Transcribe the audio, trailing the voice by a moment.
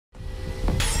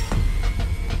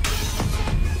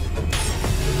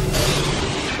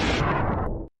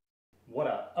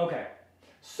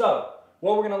So,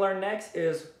 what we're going to learn next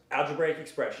is algebraic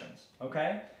expressions,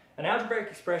 okay? An algebraic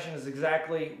expression is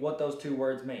exactly what those two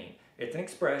words mean. It's an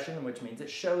expression, which means it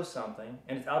shows something,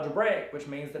 and it's algebraic, which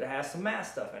means that it has some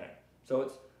math stuff in it. So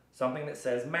it's something that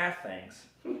says math things.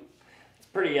 It's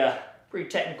pretty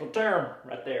technical term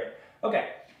right there. Okay,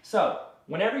 so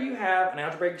whenever you have an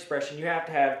algebraic expression, you have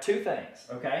to have two things,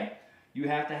 okay? You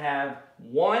have to have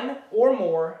one or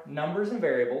more numbers and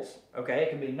variables, okay? It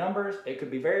can be numbers, it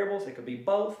could be variables, it could be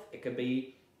both, it could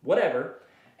be whatever.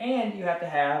 And you have to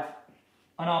have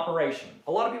an operation.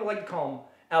 A lot of people like to call them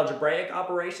algebraic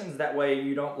operations. That way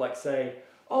you don't like say,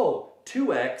 oh,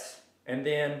 2x and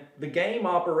then the game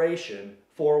operation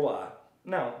 4y.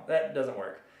 No, that doesn't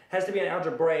work. It has to be an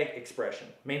algebraic expression.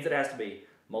 It means it has to be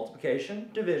multiplication,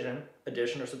 division,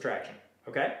 addition, or subtraction,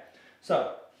 okay?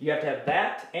 So you have to have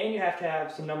that, and you have to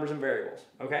have some numbers and variables,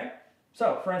 okay?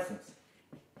 So, for instance,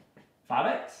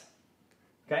 5x,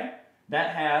 okay?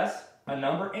 That has a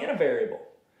number and a variable.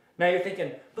 Now you're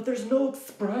thinking, but there's no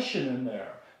expression in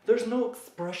there. There's no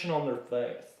expression on their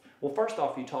face. Well, first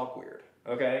off, you talk weird,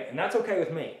 okay? And that's okay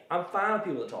with me. I'm fine with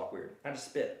people that talk weird. I just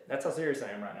spit. That's how serious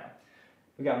I am right now.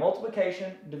 We got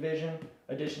multiplication, division,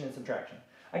 addition, and subtraction.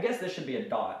 I guess this should be a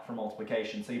dot for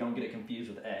multiplication so you don't get it confused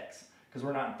with x, because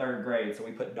we're not in third grade, so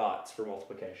we put dots for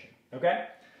multiplication, okay?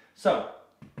 So,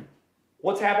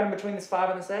 what's happening between this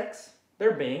 5 and this x?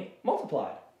 They're being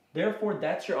multiplied. Therefore,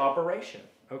 that's your operation,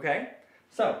 okay?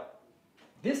 So,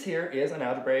 this here is an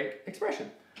algebraic expression.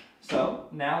 So,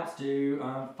 now let's do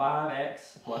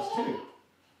 5x plus 2.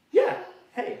 Yeah,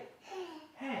 hey.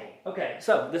 Okay,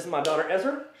 so this is my daughter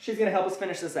Ezra. She's going to help us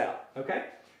finish this out, okay?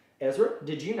 Ezra,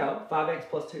 did you know 5x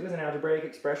plus 2 is an algebraic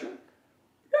expression?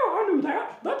 Yeah, I knew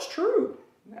that. That's true.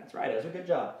 That's right, Ezra. Good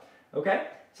job. Okay,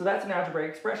 so that's an algebraic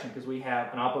expression because we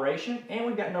have an operation and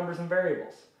we've got numbers and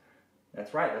variables.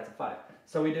 That's right, that's a 5.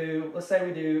 So we do, let's say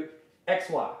we do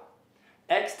xy.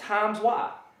 X times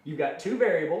y. You've got two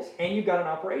variables and you've got an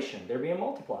operation. They're being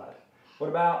multiplied. What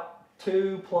about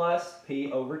 2 plus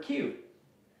p over q?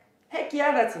 Heck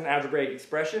yeah, that's an algebraic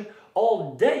expression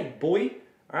all day, boy.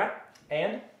 All right,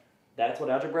 and that's what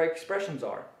algebraic expressions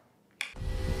are.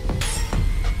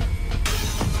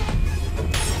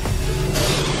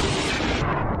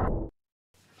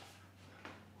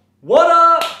 What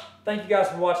up? Thank you guys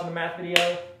for watching the math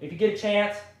video. If you get a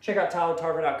chance, check out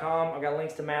Tarver.com. I've got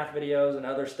links to math videos and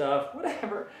other stuff,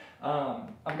 whatever.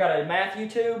 I've got a math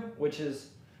YouTube, which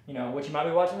is, you know, what you might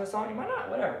be watching this on, you might not,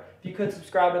 whatever. If you could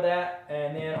subscribe to that.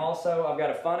 And then also, I've got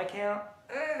a fun account.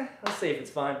 Let's see if it's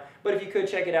fun. But if you could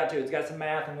check it out too, it's got some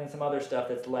math and then some other stuff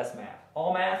that's less math.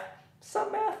 All math,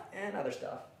 some math, and other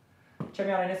stuff. Check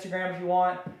me out on Instagram if you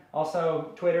want.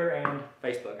 Also, Twitter and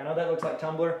Facebook. I know that looks like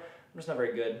Tumblr. I'm just not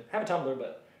very good. I have a Tumblr,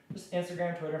 but just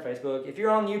Instagram, Twitter, and Facebook. If you're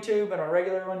on YouTube and a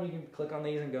regular one, you can click on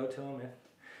these and go to them.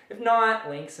 If not,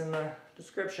 links in the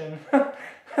description.